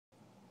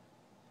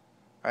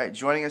All right,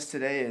 joining us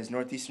today is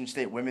Northeastern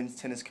State women's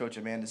tennis coach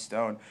Amanda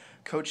Stone.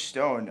 Coach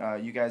Stone,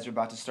 you guys are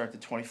about to start the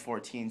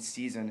 2014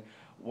 season.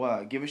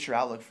 Give us your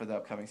outlook for the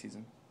upcoming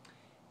season.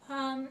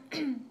 I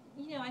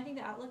think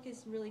the outlook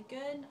is really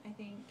good. I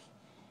think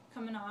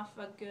coming off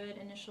a good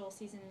initial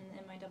season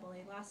in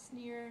MIAA last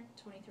year,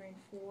 23-4,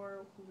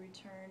 we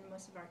returned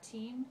most of our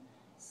team.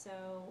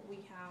 So we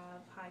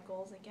have high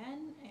goals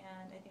again,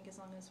 and I think as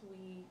long as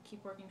we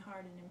keep working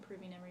hard and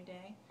improving every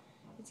day,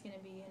 it's going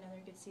to be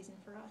another good season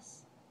for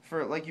us.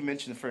 For like you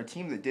mentioned, for a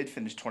team that did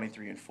finish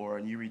 23-4,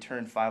 and you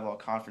returned five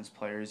all-conference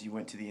players, you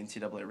went to the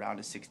NCAA round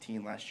of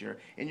 16 last year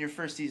in your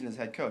first season as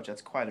head coach.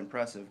 That's quite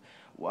impressive.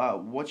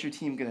 What's your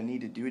team going to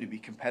need to do to be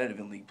competitive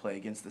in league play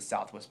against the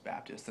Southwest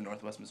Baptist, the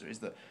Northwest Missouri?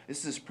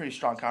 This is a pretty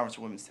strong conference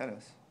for women's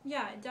tennis.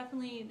 Yeah,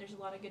 definitely. There's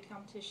a lot of good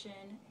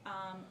competition.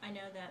 I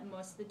know that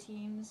most of the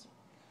teams,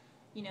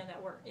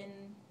 that were in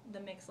the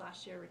mix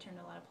last year returned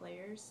a lot of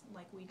players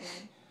like we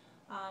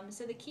did.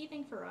 So the key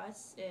thing for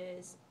us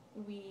is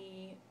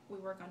we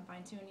work on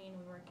fine tuning.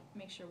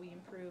 Make sure we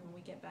improve and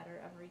we get better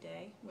every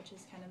day, which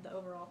is kind of the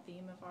overall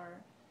theme of our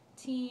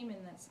team, and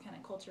that's kind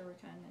of culture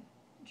we're kind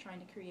of trying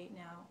to create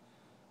now.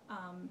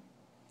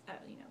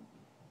 You know,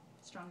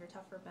 stronger,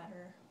 tougher,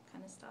 better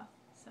kind of stuff.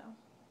 So.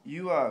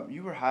 You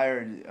were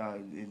hired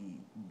in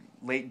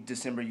late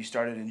December. You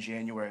started in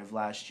January of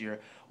last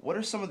year. What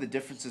are some of the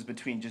differences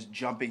between just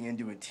jumping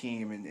into a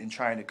team and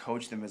trying to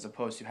coach them as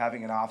opposed to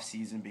having an off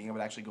season, being able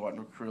to actually go out and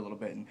recruit a little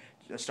bit, and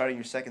starting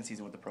your second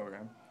season with the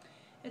program?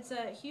 It's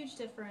a huge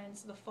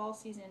difference. The fall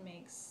season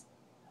makes,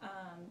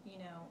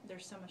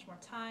 there's so much more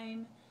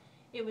time.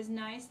 It was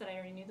nice that I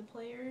already knew the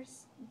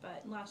players,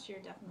 but last year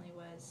definitely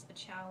was a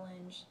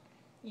challenge.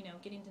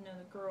 Getting to know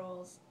the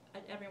girls,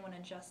 everyone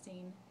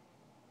adjusting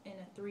in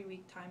a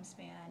 3-week time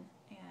span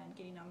and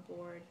getting on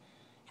board.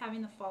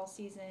 Having the fall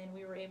season,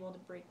 we were able to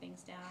break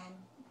things down,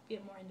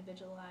 get more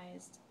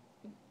individualized,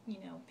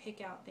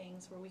 pick out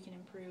things where we can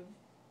improve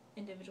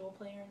individual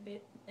player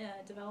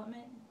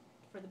development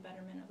for the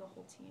betterment of the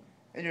whole team.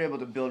 And you're able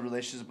to build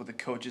relationships with the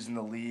coaches in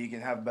the league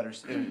and have better,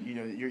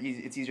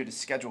 it's easier to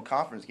schedule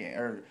conference game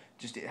or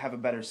just have a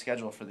better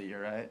schedule for the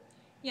year, right?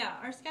 Yeah,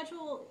 our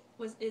schedule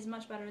is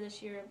much better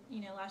this year.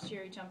 Last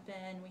year we jumped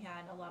in, we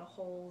had a lot of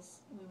holes.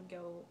 We would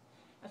go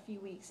a few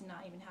weeks and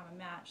not even have a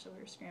match, so we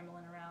were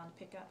scrambling around to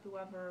pick up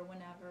whoever,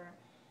 whenever.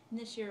 And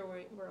this year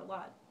we're a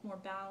lot more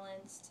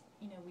balanced.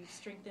 We've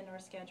strengthened our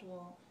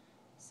schedule,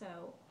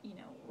 so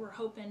we're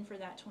hoping for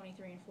that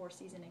 23-4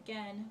 season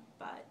again.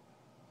 But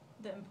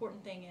the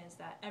important thing is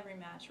that every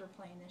match we're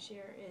playing this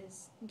year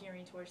is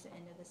gearing towards the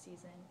end of the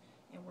season,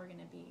 and we're going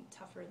to be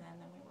tougher than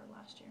we were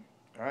last year.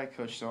 All right,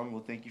 Coach Stone.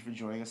 Well, thank you for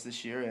joining us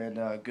this year,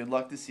 and good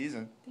luck this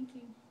season. Thank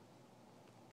you.